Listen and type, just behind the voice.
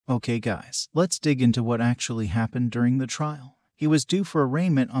Okay guys, let's dig into what actually happened during the trial. He was due for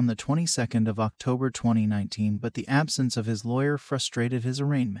arraignment on the 22nd of October 2019, but the absence of his lawyer frustrated his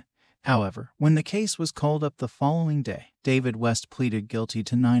arraignment. However, when the case was called up the following day, David West pleaded guilty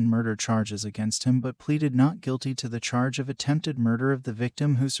to 9 murder charges against him but pleaded not guilty to the charge of attempted murder of the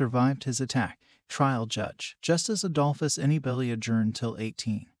victim who survived his attack. Trial judge Justice Adolphus Anibeli adjourned till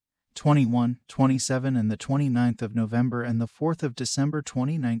 18, 21, 27 and the 29th of November and the 4th of December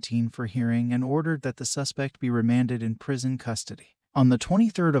 2019 for hearing and ordered that the suspect be remanded in prison custody. On the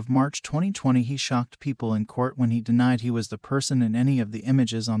 23rd of March 2020, he shocked people in court when he denied he was the person in any of the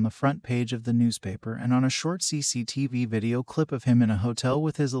images on the front page of the newspaper and on a short CCTV video clip of him in a hotel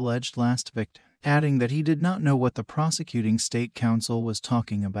with his alleged last victim, adding that he did not know what the prosecuting state counsel was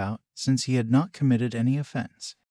talking about since he had not committed any offense.